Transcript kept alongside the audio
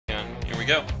we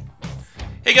go.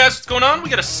 Hey guys, what's going on? We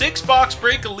got a 6-box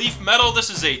break of Leaf Metal. This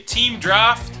is a team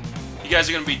draft. You guys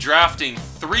are going to be drafting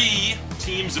 3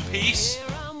 teams apiece,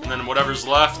 and then whatever's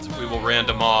left, we will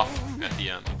random off at the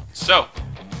end. So,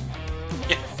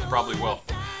 yeah, probably will.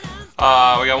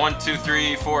 We got 1, 2,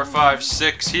 3, 4, 5,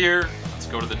 6 here. Let's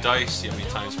go to the dice, see how many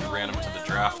times we ran them to the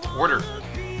draft order.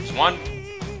 There's 1,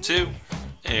 2,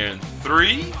 and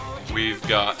 3. We've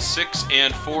got 6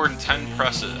 and 4 and 10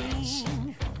 presses.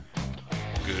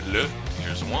 Good luck.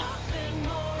 Here's 1,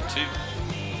 2,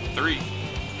 3,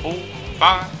 4,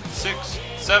 5, 6,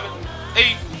 7,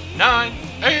 8, 9,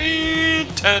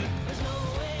 and 10.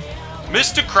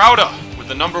 Mr. Crowder with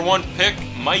the number 1 pick.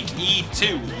 Mike E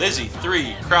 2, Lizzie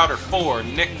 3, Crowder 4,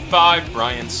 Nick 5,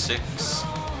 Brian 6.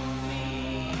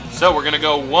 So we're gonna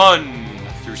go 1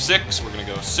 through 6. We're gonna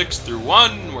go 6 through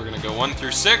 1. We're gonna go 1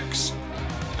 through 6,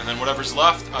 and then whatever's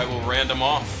left, I will random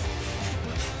off.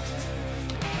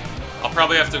 I'll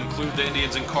probably have to include the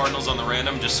Indians and Cardinals on the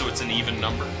random just so it's an even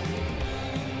number.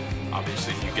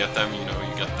 Obviously, if you get them, you know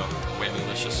you get the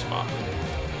Whammylicious spot.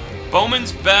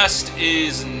 Bowman's Best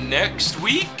is next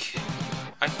week,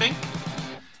 I think.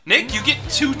 Nick, you get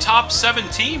 2 top 7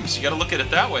 teams. You gotta look at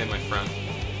it that way, my friend.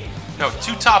 No,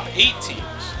 2 top 8 teams.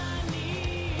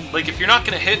 Like, if you're not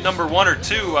gonna hit number 1 or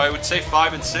 2, I would say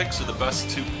 5 and 6 are the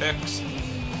best 2 picks.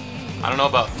 I don't know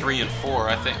about 3 and 4.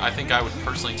 I think I would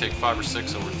personally take 5 or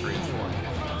 6 over 3 and 4.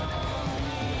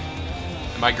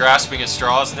 Am I grasping at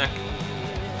straws, Nick?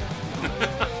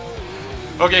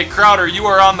 Okay, Crowder, you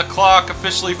are on the clock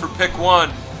officially for pick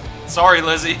 1. Sorry,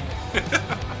 Lizzie.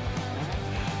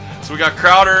 So we got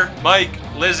Crowder, Mike,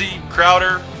 Lizzie,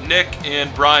 Crowder, Nick,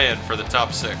 and Brian for the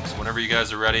top 6. Whenever you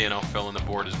guys are ready, and I'll fill in the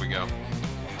board as we go.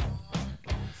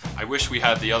 I wish we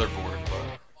had the other board,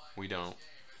 but we don't.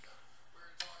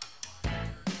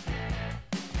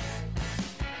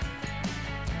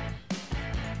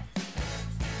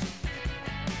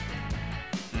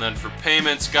 And then for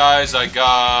payments, guys, I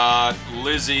got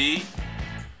Lizzie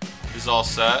is all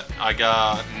set. I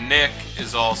got Nick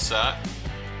is all set.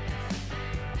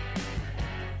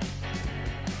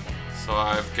 So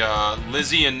I've got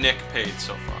Lizzie and Nick paid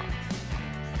so far.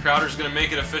 Crowder's going to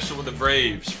make it official with the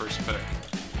Braves, first pick.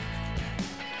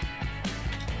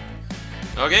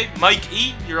 Okay, Mike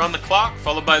E, you're on the clock,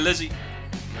 followed by Lizzie.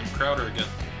 And then Crowder again.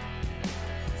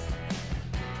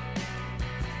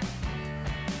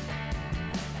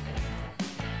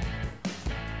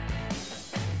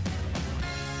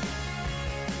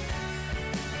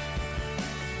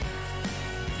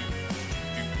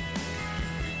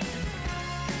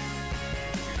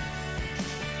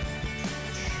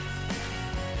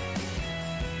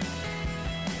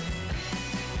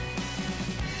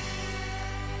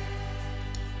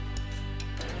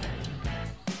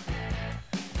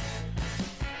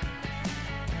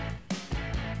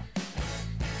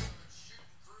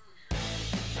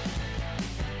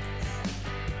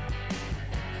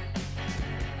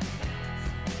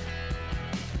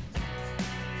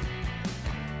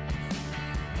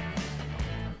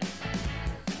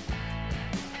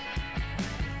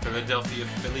 Philadelphia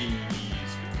Phillies.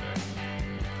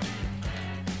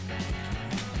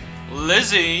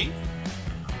 Lizzie,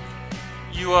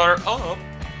 you are up.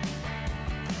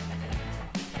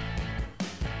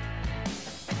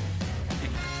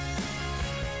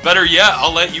 Better yet,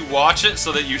 I'll let you watch it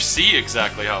so that you see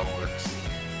exactly how it works.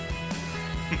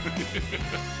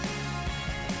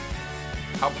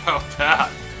 How about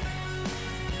that?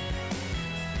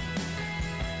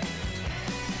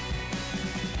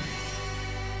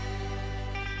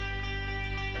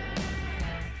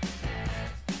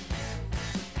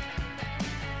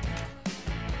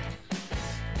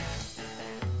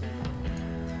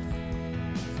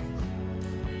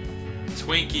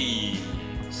 Twinkies.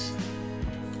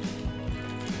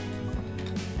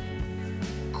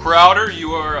 Crowder,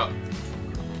 you are up.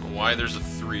 Why there's a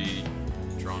 3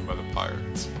 drawn by the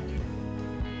Pirates.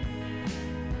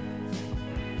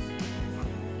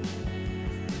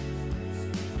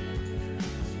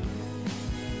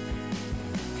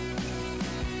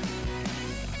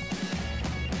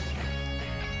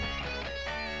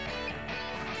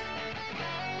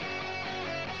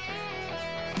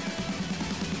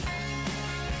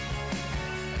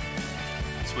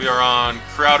 We are on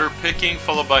Crowder picking,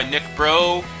 followed by Nick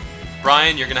Bro.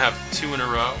 Brian, you're going to have 2 in a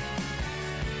row.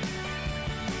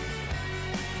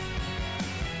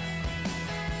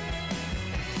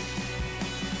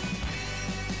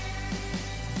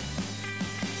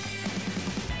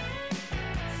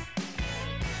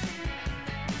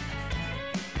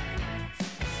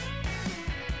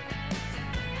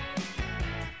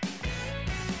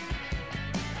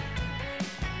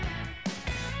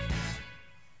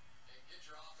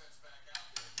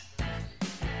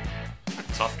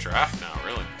 tough draft now,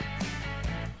 really.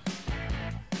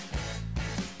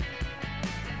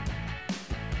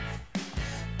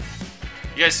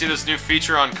 You guys see this new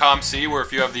feature on ComC where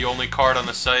if you have the only card on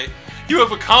the site, you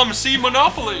have a ComC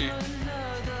Monopoly!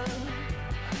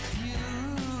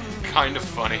 Kind of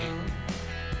funny.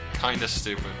 Kind of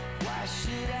stupid.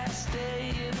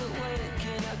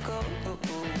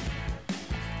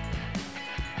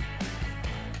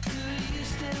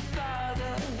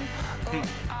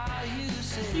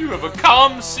 You have a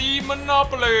ComC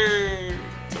Monopoly!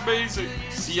 It's amazing.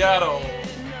 Seattle.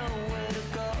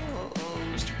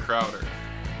 Mr. Crowder.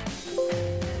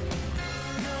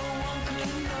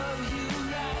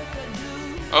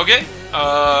 Okay,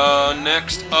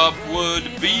 next up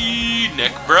would be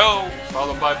Nick Bro,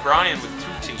 followed by Brian with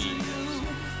 2 teams.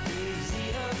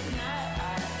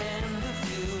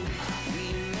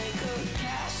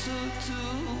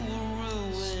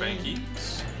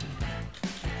 Spankies.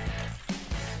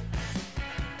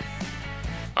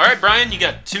 Alright, Brian, you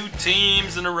got 2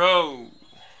 teams in a row.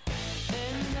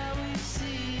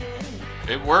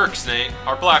 It works, Nate.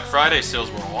 Our Black Friday sales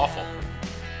were awful.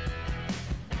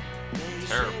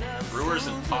 Terrible. Brewers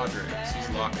and Padres. He's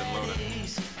locked and loaded.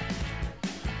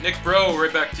 Nick Bro,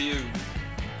 right back to you.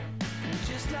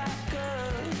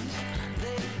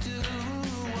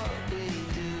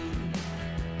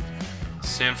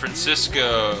 San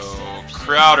Francisco.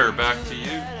 Crowder, back to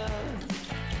you.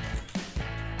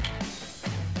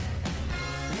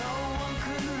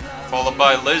 Followed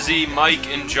by Lizzie, Mike,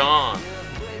 and John.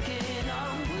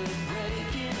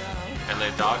 LA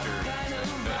Dodgers.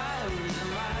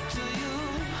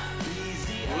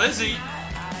 Lizzie.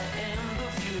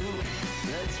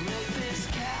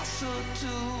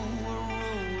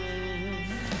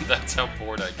 That's how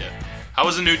bored I get. How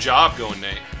was the new job going,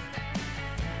 Nate?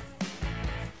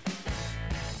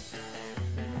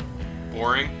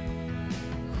 Boring.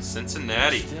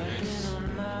 Cincinnati. Nice.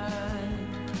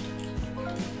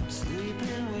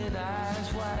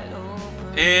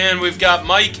 And we've got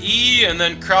Mike E, and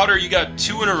then Crowder, you got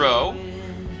 2 in a row.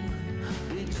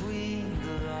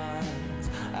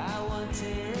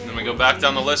 Then we go back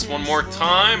down the list one more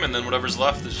time, and then whatever's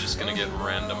left is just going to get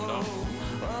randomed off.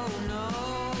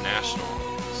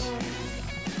 Nationals.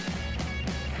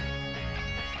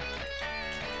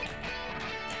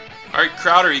 Alright,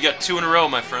 Crowder, you got 2 in a row,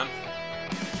 my friend.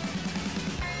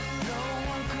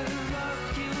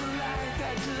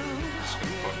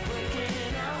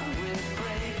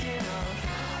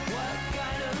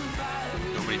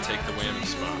 Nobody take the whammy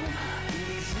spot.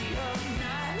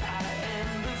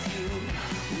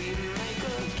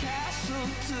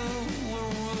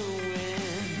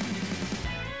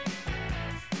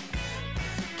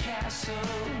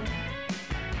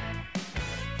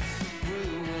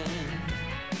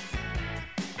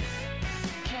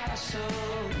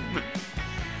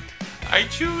 I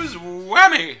choose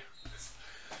whammy.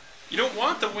 You don't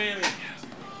want the whammy.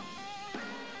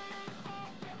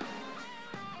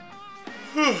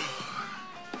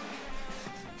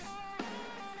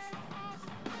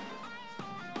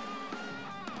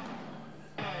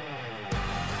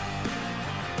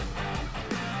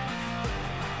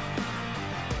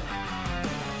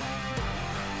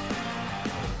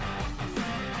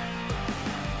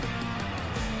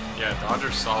 Yeah,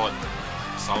 Dodgers solid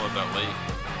that late.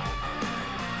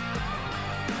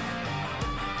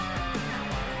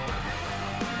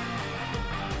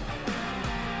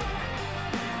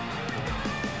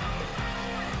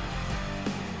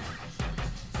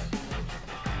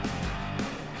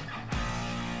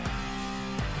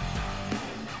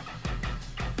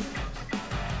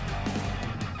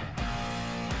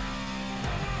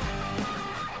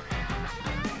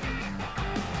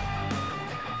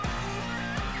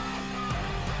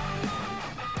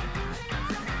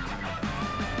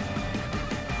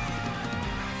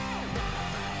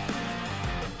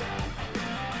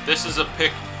 This is a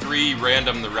pick 3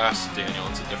 random the rest, Daniel.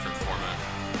 It's a different format.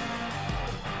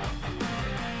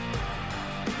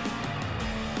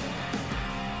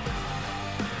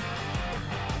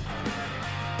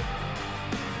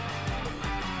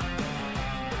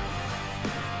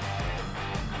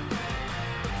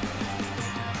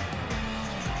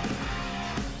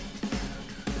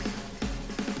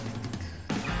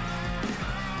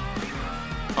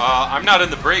 I'm not in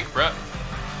the break, Brett.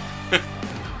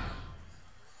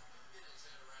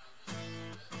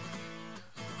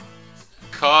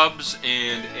 Cubs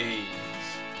and A's.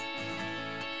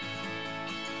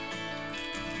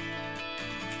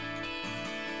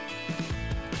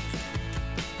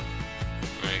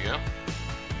 There you go.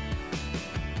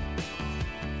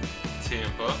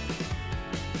 Tampa.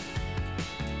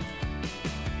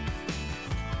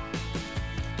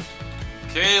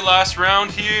 Okay, last round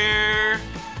here.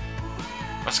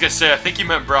 I was gonna say, I think you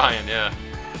meant Brian, yeah.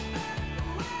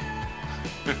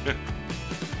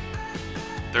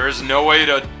 There is no way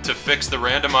to fix the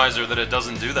randomizer that it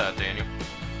doesn't do that, Daniel.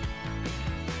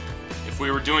 If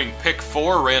we were doing pick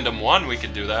 4 random 1, we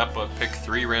could do that, but pick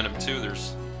 3 random 2,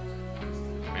 there's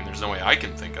no way I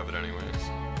can think of it anyways.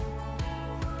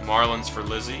 Marlins for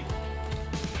Lizzie.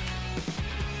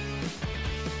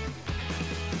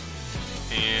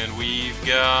 And we've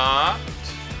got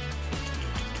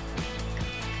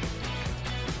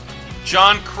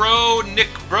John Crow, Nick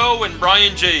Bro, and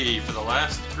Brian J for the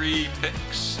last 3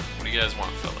 picks. What do you guys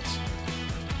want, fellas?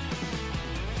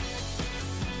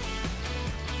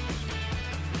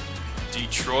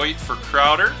 Detroit for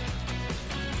Crowder.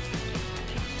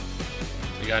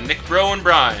 We got Nick Bro and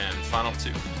Brian, final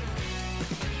 2.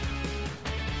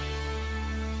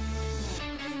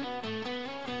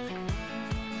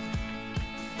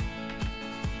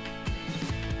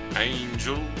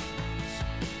 Angels.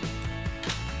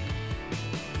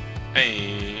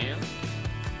 And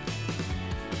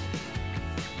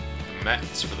the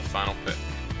Mets for the final pick.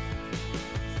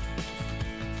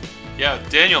 Yeah,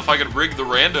 Daniel, if I could rig the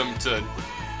random to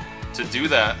do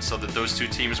that so that those 2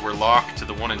 teams were locked to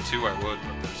the 1 and 2, I would,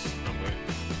 but there's no way.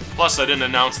 Plus, I didn't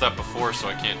announce that before, so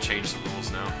I can't change the rules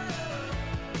now.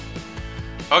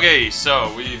 Okay,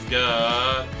 so we've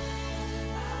got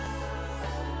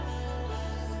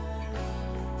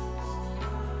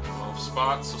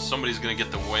spots, so somebody's gonna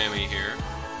get the whammy here.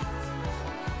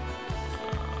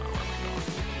 Where are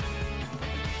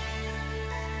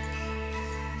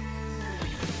we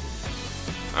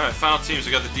going? Alright, final teams.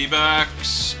 We got the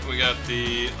D-backs, we got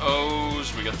the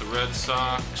O's, we got the Red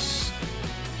Sox,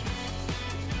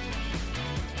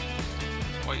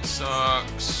 White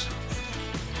Sox,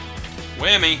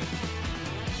 whammy,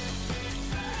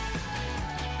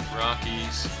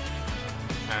 Rockies,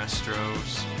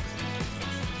 Astros,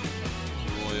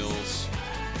 Royals,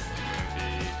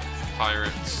 the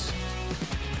Pirates,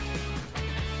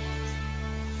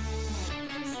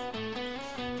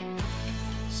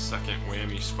 second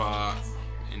whammy spot,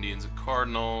 Indians and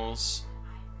Cardinals,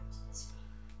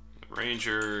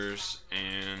 Rangers,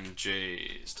 and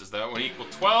Jays. Does that one equal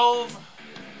 12?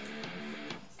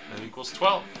 That equals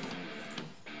 12.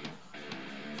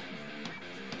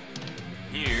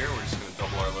 Here, we're just going to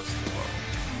double our list as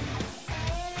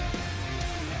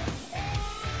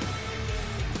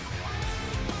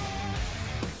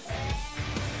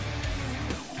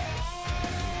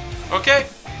well. Okay,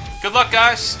 good luck,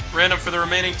 guys. Random for the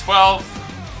remaining 12.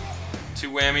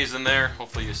 2 whammies in there.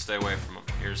 Hopefully you stay away from them.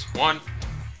 Here's 1,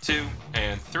 2,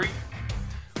 and 3.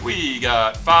 We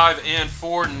got 5 and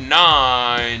 4,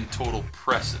 9 total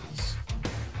presses.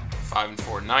 5 and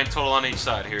 4, 9 total on each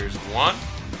side. Here's 1,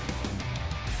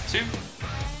 2,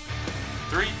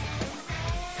 3,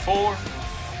 4,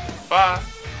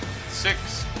 5,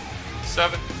 6,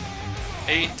 7,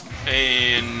 8,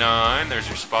 and 9. There's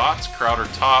your spots. Crowder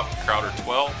top, Crowder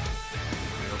 12.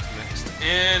 Mixed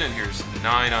in, and here's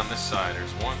 9 on this side.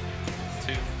 There's 1,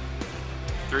 2,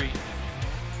 3,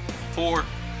 4,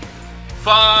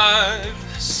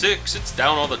 5, 6. It's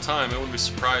down all the time. It wouldn't be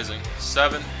surprising.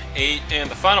 7, 8, and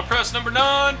the final press, number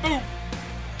 9. Boom!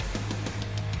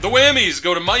 The whammies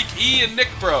go to Mike E and Nick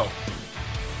Bro.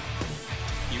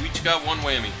 You each got 1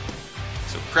 whammy.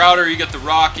 So Crowder, you get the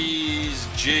Rockies,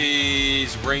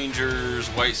 Jays, Rangers,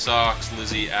 White Sox,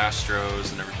 Lizzie,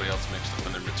 Astros, and everybody else mixed up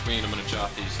in there between. I'm going to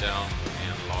jot these down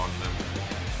and log them.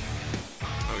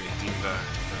 Oh, yeah, Dean back.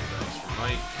 That was for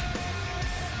Mike.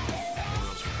 That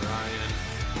was for Brian.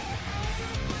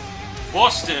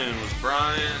 Boston was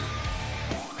Brian.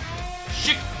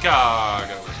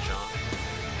 Chicago was John.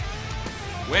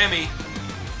 Whammy.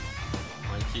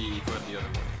 Mikey, who had the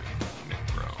other whammy? Nick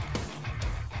Bro.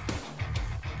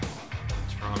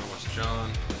 Toronto was John.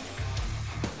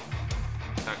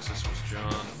 Texas was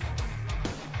John.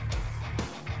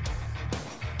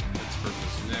 Pittsburgh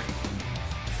was Nick.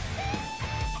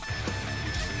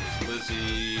 Houston was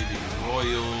Lizzie. The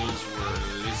Royals were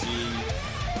Lizzie.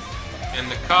 And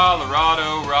the Colorado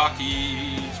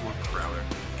Rockies were Crowder.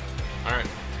 Alright.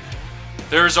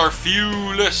 There's our few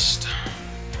list.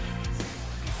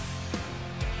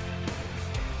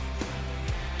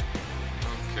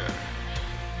 Okay.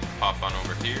 Pop on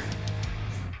over here.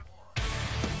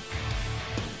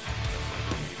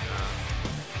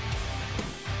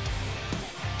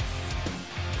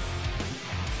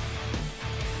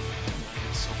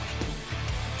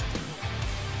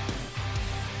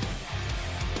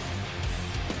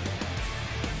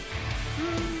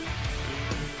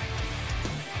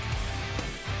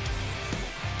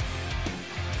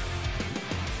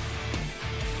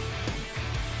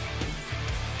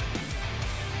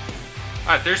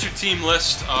 Alright, there's your team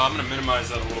list. I'm going to minimize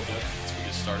that a little bit as we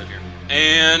get started here.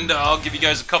 And I'll give you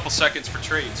guys a couple seconds for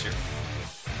trades here.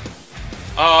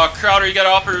 Crowder, you got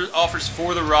offers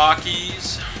for the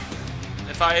Rockies.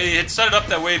 If I had set it up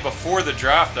that way before the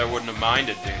draft, I wouldn't have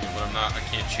minded, Daniel, but I'm not. I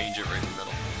can't change it right in the middle.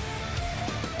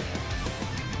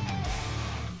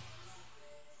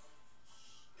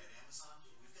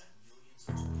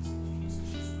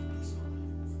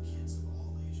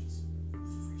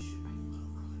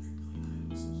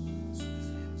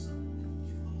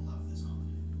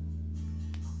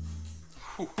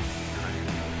 Whew.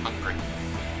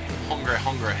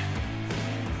 Hungry.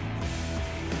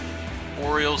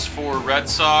 Orioles for Red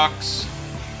Sox.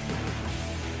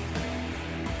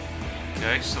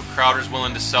 Okay, so Crowder's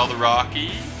willing to sell the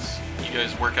Rockies. You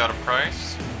guys work out a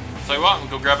price. I'll tell you what,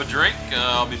 we'll go grab a drink.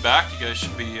 I'll be back. You guys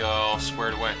should be all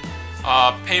squared away.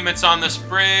 Payments on this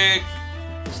break.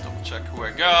 Let's double check who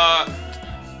I got.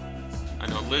 I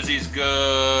know Lizzie's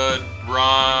good.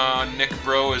 Nick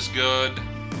Bro is good.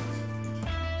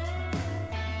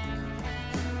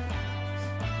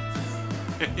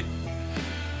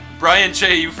 Brian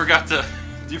J, you forgot to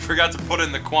put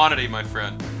in the quantity, my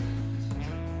friend.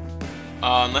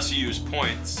 Unless you use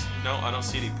points. No, I don't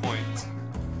see any points.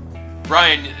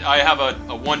 Brian, I have a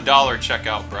 $1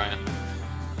 checkout, Brian.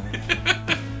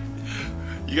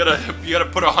 you gotta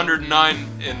put 109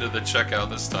 into the checkout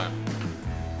this time.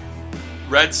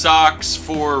 Red Sox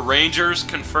for Rangers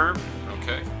confirmed.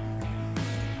 Okay.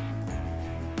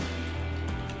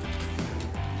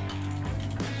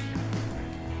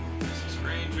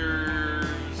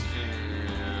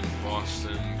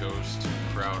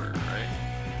 Crowder, right?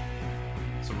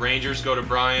 So Rangers go to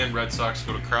Brian, Red Sox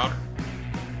go to Crowder.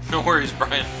 No worries,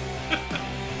 Brian.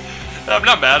 I'm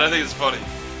not mad. I think it's funny.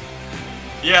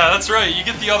 Yeah, that's right. You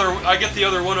get the other. I get the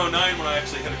other 109 when I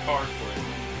actually hit a card for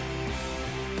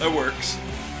it. That works.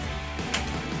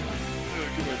 I'm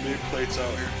gonna get my nameplates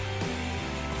out here.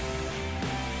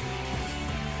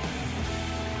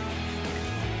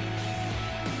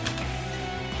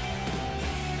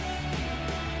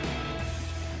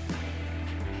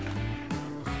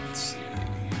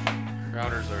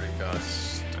 Crowder's already got a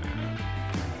stamp.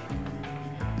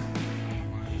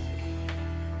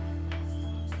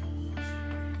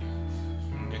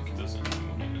 Nick doesn't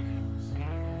want it.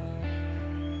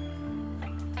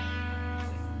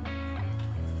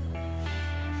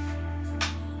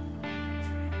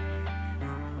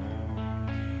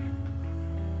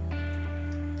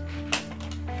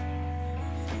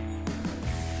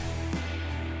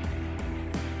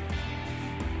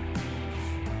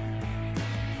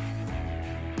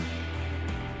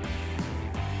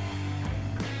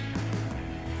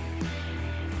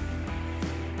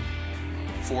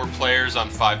 Four players on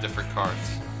 5 different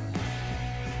cards.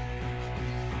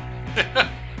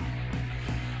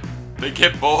 They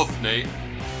get both, Nate.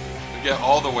 They get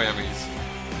all the whammies.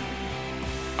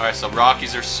 Alright, so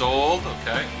Rockies are sold.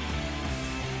 Okay.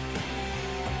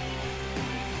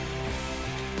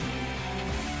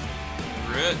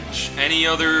 Rich. Any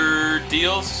other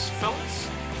deals, fellas?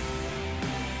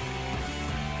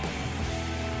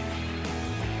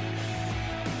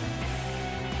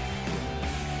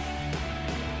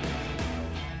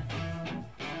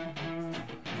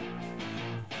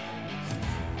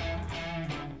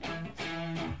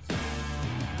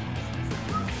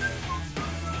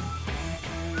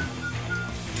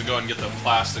 Go ahead and get the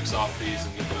plastics off these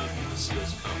and get the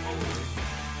seals cut over.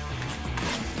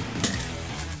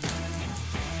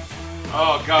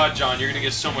 Oh god, John, you're gonna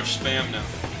get so much spam now.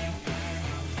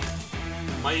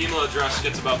 My email address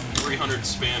gets about 300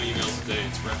 spam emails a day.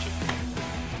 It's wretched.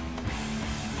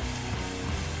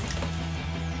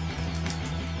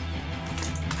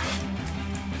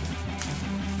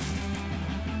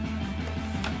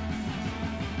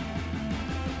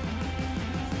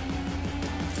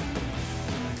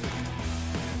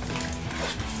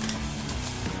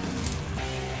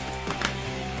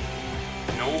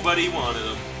 Nobody wanted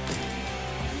them.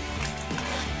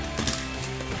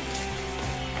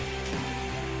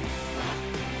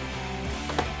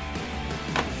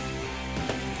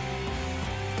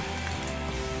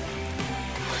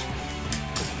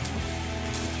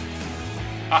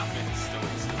 Ah, it still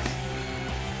exists.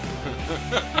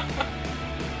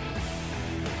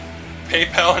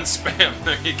 PayPal and spam.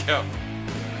 There you go.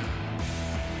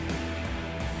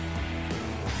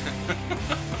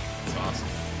 That's awesome.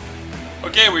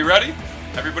 Okay, we ready?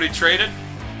 Everybody traded?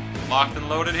 Locked and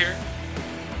loaded here?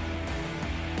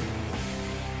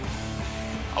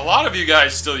 A lot of you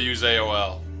guys still use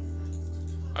AOL.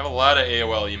 I have a lot of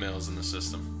AOL emails in the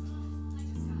system.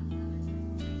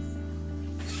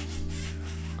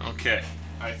 Okay.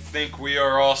 I think we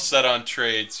are all set on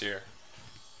trades here.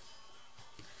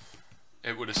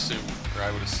 It would assume, or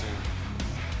I would assume.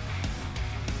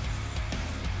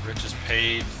 Rich is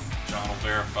paid. John will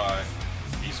verify.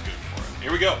 He's good for it.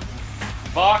 Here we go.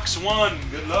 Box 1.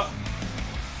 Good luck.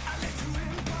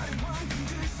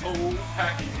 Oh,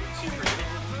 packing.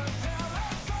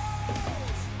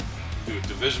 Do a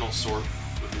divisional sort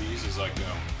with these as I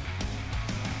go.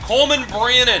 Coleman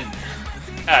Brannon.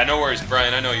 Ah, no worries,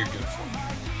 Brian. I know you're good for it.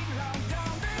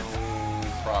 No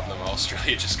problem.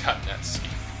 Australia just got Netsky.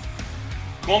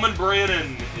 Coleman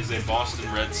Brannon is a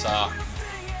Boston Red Sox.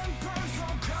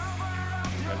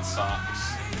 Red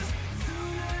Sox.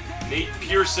 Nate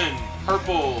Pearson,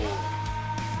 purple.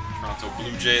 Toronto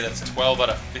Blue Jay. That's 12 out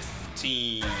of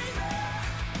 15.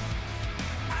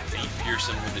 Nate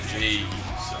Pearson with the Jays.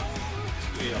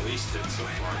 We at least hit so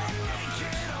far.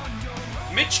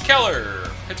 Mitch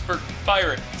Keller, Pittsburgh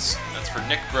Pirates. That's for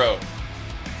Nick Bro.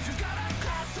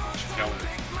 Mitch Keller.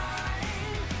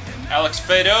 Alex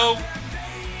Fado.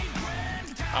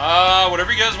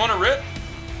 Whatever you guys want to rip.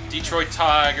 Detroit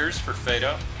Tigers for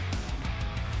Fado.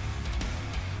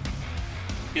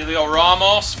 Helio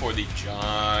Ramos for the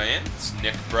Giants.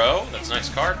 Nick Bro. That's a nice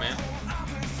card, man.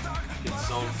 It's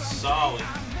so solid.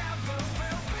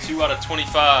 2 out of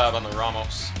 25 on the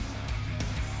Ramos.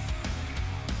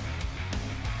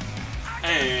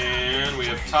 And we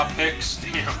have top picks.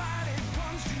 Damn.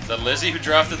 Is that Lizzie who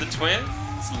drafted the Twins?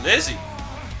 It's Lizzie.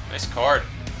 Nice card.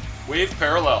 Wave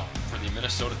parallel for the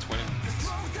Minnesota Twins.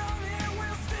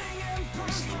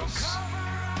 Nice Lewis.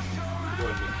 We'll go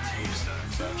ahead and make team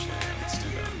stacks, actually. Let's do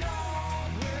that.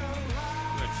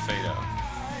 Go ahead, fade out.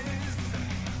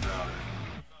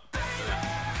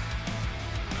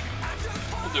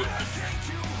 We'll do it after.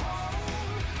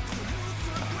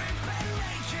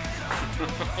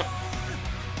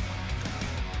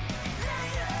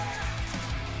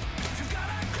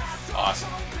 Awesome.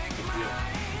 Good deal.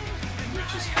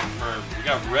 Rich is confirmed. We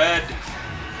got red.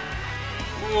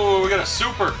 Ooh, we got a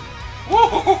super.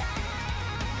 Woo!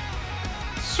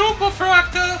 Super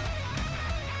Fracta.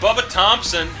 Bubba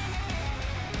Thompson.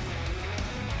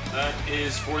 That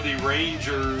is for the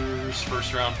Rangers'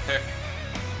 first round pick.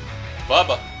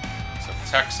 Bubba. So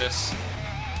Texas. I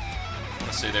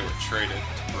want to say they were traded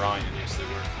to Brian. Yes, they were.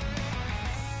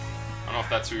 I don't know if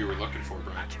that's who you were looking for,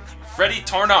 Brian. Freddie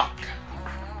Tarnok.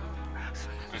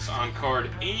 Nice on-card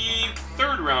ink.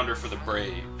 Third rounder for the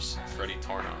Braves. Freddie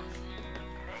Tarnok.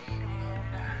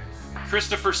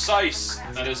 Christopher Seiss.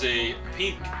 That is a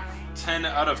pink 10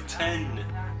 out of 10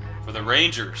 for the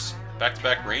Rangers.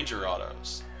 Back-to-back Ranger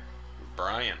autos.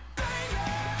 Brian.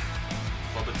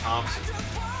 Bubba Thompson.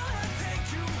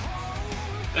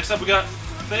 Next up we got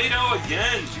Fado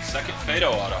again. Second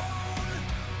Fado auto.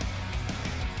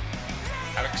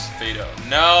 Alex Fado.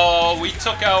 No, we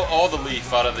took out all the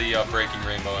leaf out of the Breaking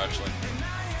Rainbow, actually.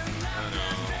 I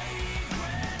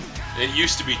know. It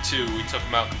used to be 2. We took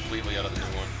them out completely out of the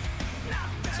new one.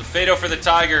 So Fado for the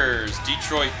Tigers.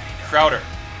 Detroit Crowder.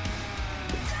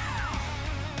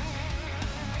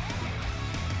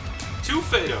 2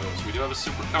 Fados. We do have a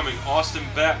super coming. Austin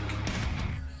Beck.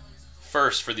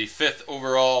 First for the 5th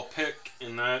overall pick,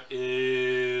 and that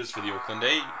is for the Oakland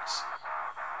A's.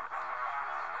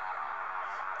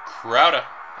 Crowder,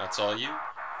 that's all you.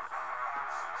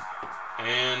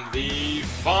 And the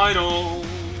final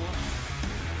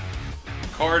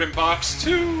card in box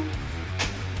 2.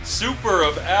 Super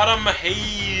of Adam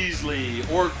Hazley,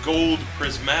 or Gold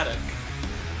Prismatic.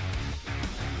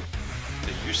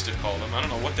 They used to call them. I don't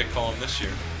know what they call them this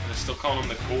year. They still call them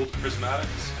the Gold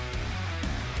Prismatics.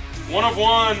 1 of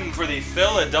 1 for the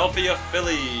Philadelphia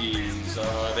Phillies.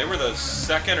 They were the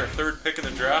 2nd or 3rd pick in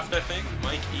the draft, I think.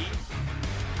 Mike E.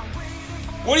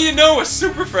 What do you know? A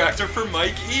Superfractor for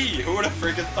Mike E. Who would have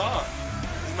friggin' thought?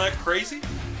 Isn't that crazy?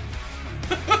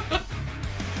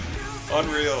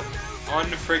 Unreal.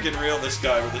 Unfriggin' real, this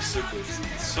guy with the supers.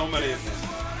 So many of them.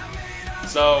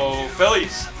 So,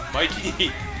 Phillies. Mike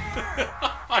E.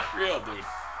 Unreal, dude.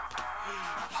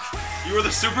 You were the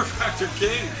Superfractor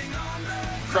king.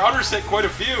 Crowder's hit quite a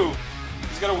few.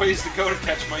 He's got a ways to go to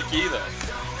catch Mike E, though.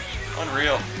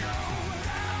 Unreal.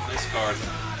 Nice card.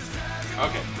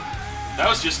 Okay. That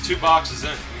was just 2 boxes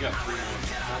in. We got 3 more.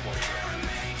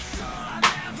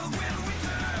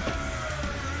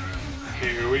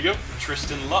 Here we go.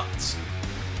 Tristan Lutz.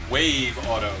 Wave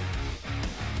auto.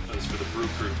 That is for the Brew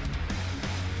Crew.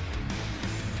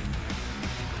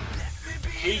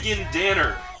 Hagen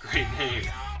Danner. Great name.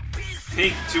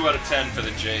 Pink 2 out of 10 for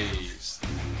the Jays.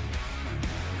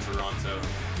 Toronto.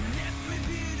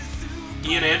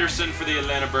 Ian Anderson for the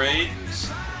Atlanta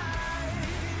Braves.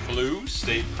 Blue,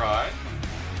 State Pride.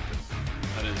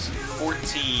 That is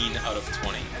 14 out of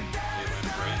 20.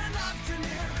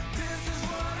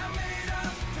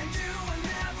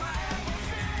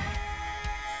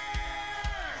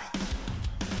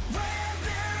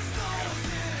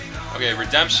 Okay,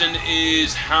 redemption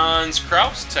is Hans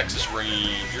Kraus, Texas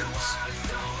Rangers.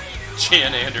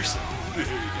 Jan Anderson. There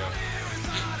you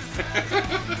go.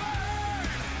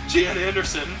 Jan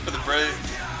Anderson for the Braves.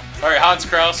 Alright, Hans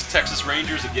Kraus, Texas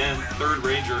Rangers again. Third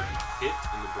Ranger hit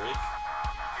in the break.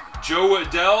 Joe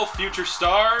Adell, Future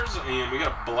Stars. And we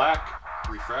got a black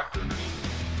refractor.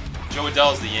 Joe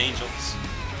Adell is the Angels.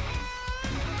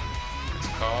 It's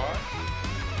a card.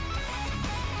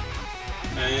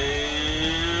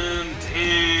 And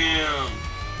damn.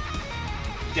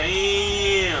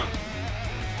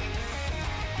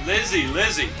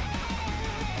 Lizzie.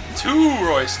 2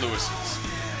 Royce Lewises.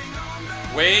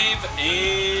 Wave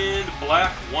and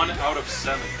black, 1 out of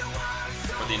 7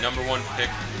 for the #1 pick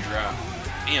in the draft.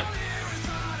 Damn.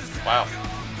 Wow.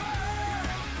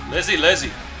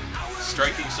 Lizzie.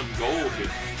 Striking some gold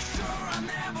here.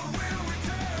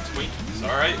 Twinkies.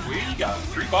 Alright, we got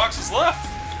 3 boxes left.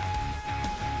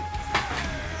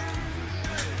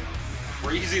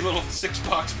 Crazy little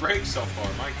 6-box break so far,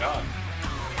 my god.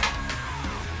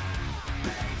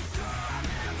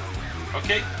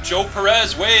 Okay, Joe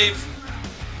Perez, wave.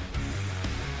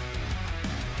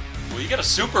 Well, you got a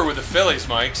super with the Phillies,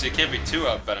 Mike, so you can't be too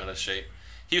bent out of shape.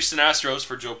 Houston Astros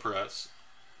for Joe Perez.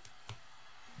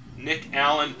 Nick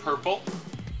Allen, purple.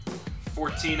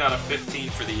 14 out of 15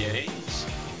 for the A's.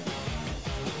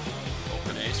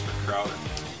 Open ace for Crowder.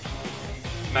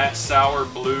 Matt Sauer,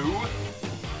 blue.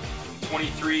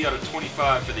 23 out of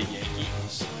 25 for the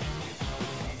Yankees.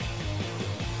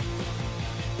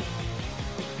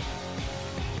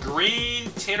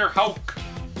 Green, Tanner Houck.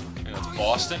 And that's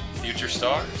Boston, Future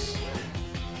Stars.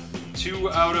 2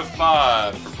 out of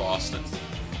 5 for Boston.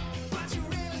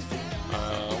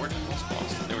 Where was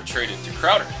Boston? They were traded to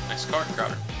Crowder. Nice card,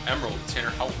 Crowder. Emerald,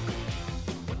 Tanner Houck.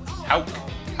 Houck.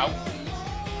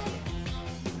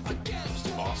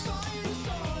 Boston.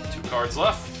 2 cards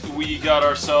left. We got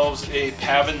ourselves a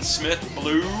Pavin Smith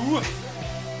blue.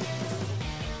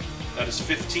 That is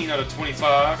 15 out of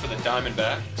 25 for the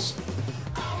Diamondbacks.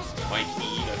 Mike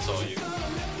E, that's all you.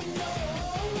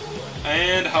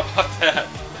 And how about that?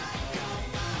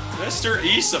 Mr.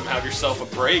 Esom, have yourself a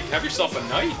break. Have yourself a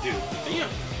night, dude.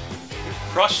 Damn.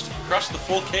 Crushed the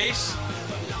full case.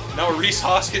 Now a Rhys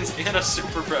Hoskins and a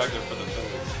super fragment for the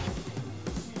Phillies.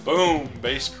 Boom.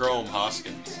 Base chrome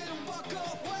Hoskins.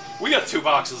 We got 2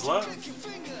 boxes left.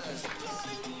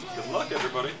 Good luck,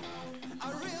 everybody.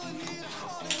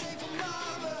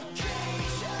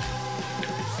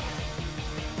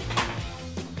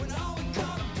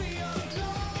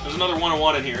 There's another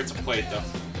 101 in here. It's a plate, though.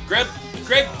 Greg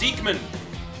Diekman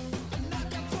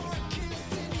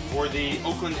for the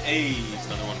Oakland A's.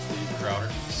 Another one for you,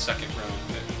 Crowder. 2nd round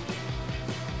pick.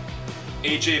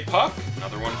 AJ Puck.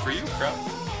 Another one for you, Crowder.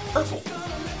 Purple.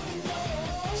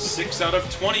 6 out of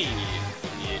 20 in the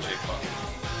AJ Puck.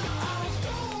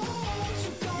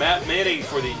 Matt Manning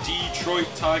for the Detroit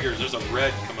Tigers. There's a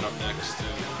red coming up next, too.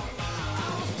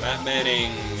 Matt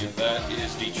Manning, that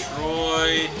is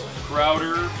Detroit.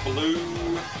 Crowder, blue.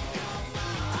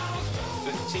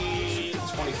 15,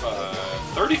 25,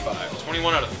 35.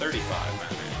 21 out of 35,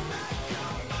 Matt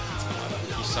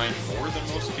Manning. He signed more than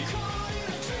most people.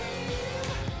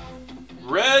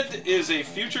 Red is a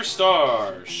future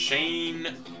star,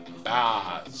 Shane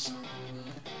Baz.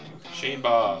 Shane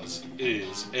Baz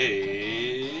is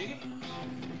a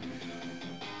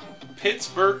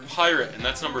Pittsburgh Pirate, and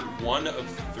that's numbered 1 of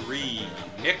 3.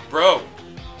 Nick Bro.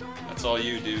 That's all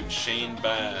you, dude. Shane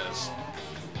Baz.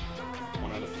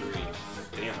 1 out of 3.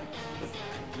 Damn.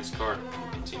 Nice card.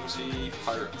 Team C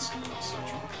Pirates.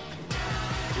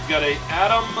 We've got a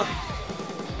Adam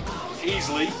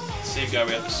Hazley. Same guy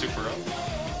we had the Super of.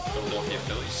 Philadelphia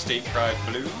Phillies. State Pride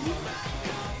Blue.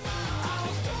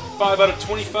 5 out of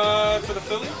 25 for the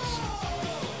Phillies.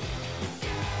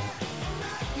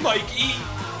 Mike E.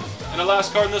 And the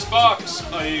last card in this box,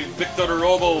 a Victor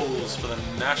Robles for the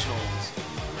Nationals.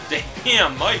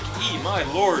 Damn, Mike E. My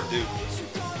lord, dude.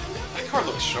 That card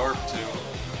looks sharp, too.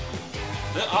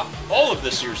 All of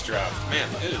this year's draft, man,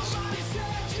 it is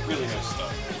really nice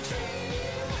stuff.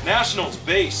 Nationals,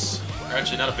 base. Or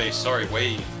actually, not a base, sorry,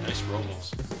 wave. Nice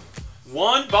Robles.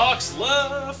 1 box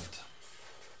left.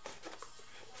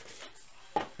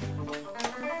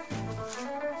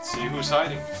 Let's see who's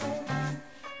hiding.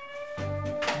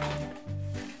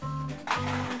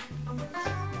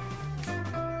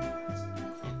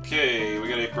 Okay, we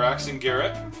got a Braxton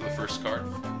Garrett for the first card.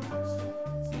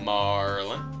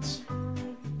 Marlins.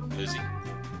 Lizzie.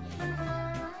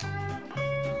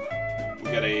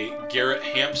 We got a Garrett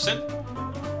Hampson.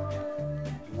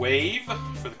 Wave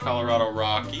for the Colorado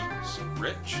Rockies.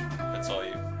 Rich, that's all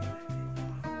you.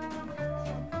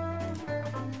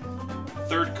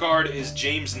 Third card is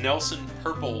James Nelson,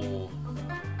 purple.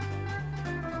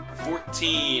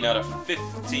 14 out of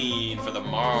 15 for the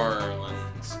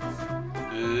Marlins.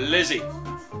 Lizzie,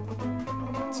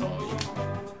 that's all you.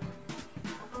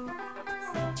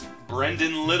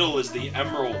 Brendan Little is the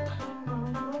Emerald.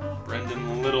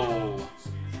 Brendan Little,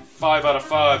 5 out of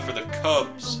 5 for the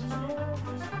Cubs.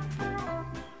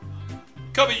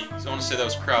 Cubbies! I want to say that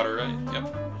was Crowder, right?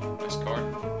 Yep. Nice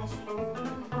card.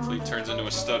 Hopefully he turns into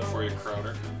a stud for you,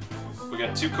 Crowder. We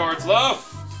got 2 cards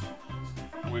left.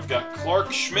 We've got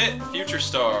Clark Schmidt, Future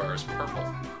Stars, purple.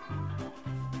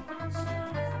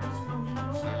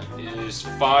 That is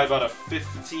 5 out of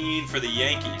 15 for the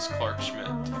Yankees, Clark Schmidt.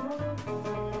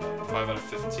 5 out of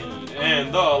 15.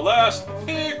 And the last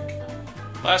pick,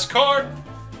 last card,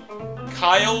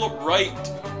 Kyle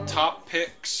Wright, top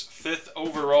picks, 5th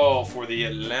overall for the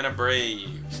Atlanta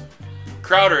Braves.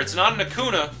 Crowder, it's not an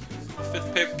Acuna,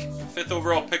 5th pick, 5th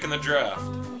overall pick in the draft.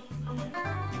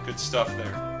 Good stuff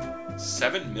there.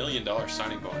 $7 million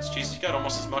signing bonus. Jeez, you got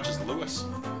almost as much as Lewis.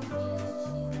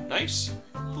 Nice.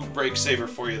 Little break saver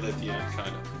for you at the end,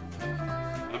 kind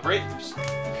of. The Braves.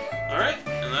 Alright,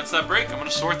 and that's that break. I'm going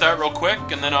to sort that real quick,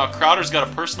 and then Crowder's got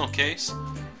a personal case.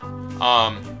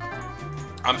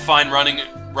 I'm fine running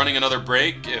another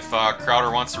break. If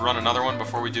Crowder wants to run another one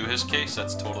before we do his case,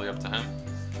 that's totally up to him.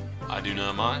 I do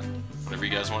not mind. Whatever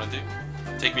you guys want to do.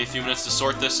 Take me a few minutes to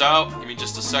sort this out. Give me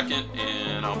just a second,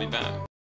 and I'll be back.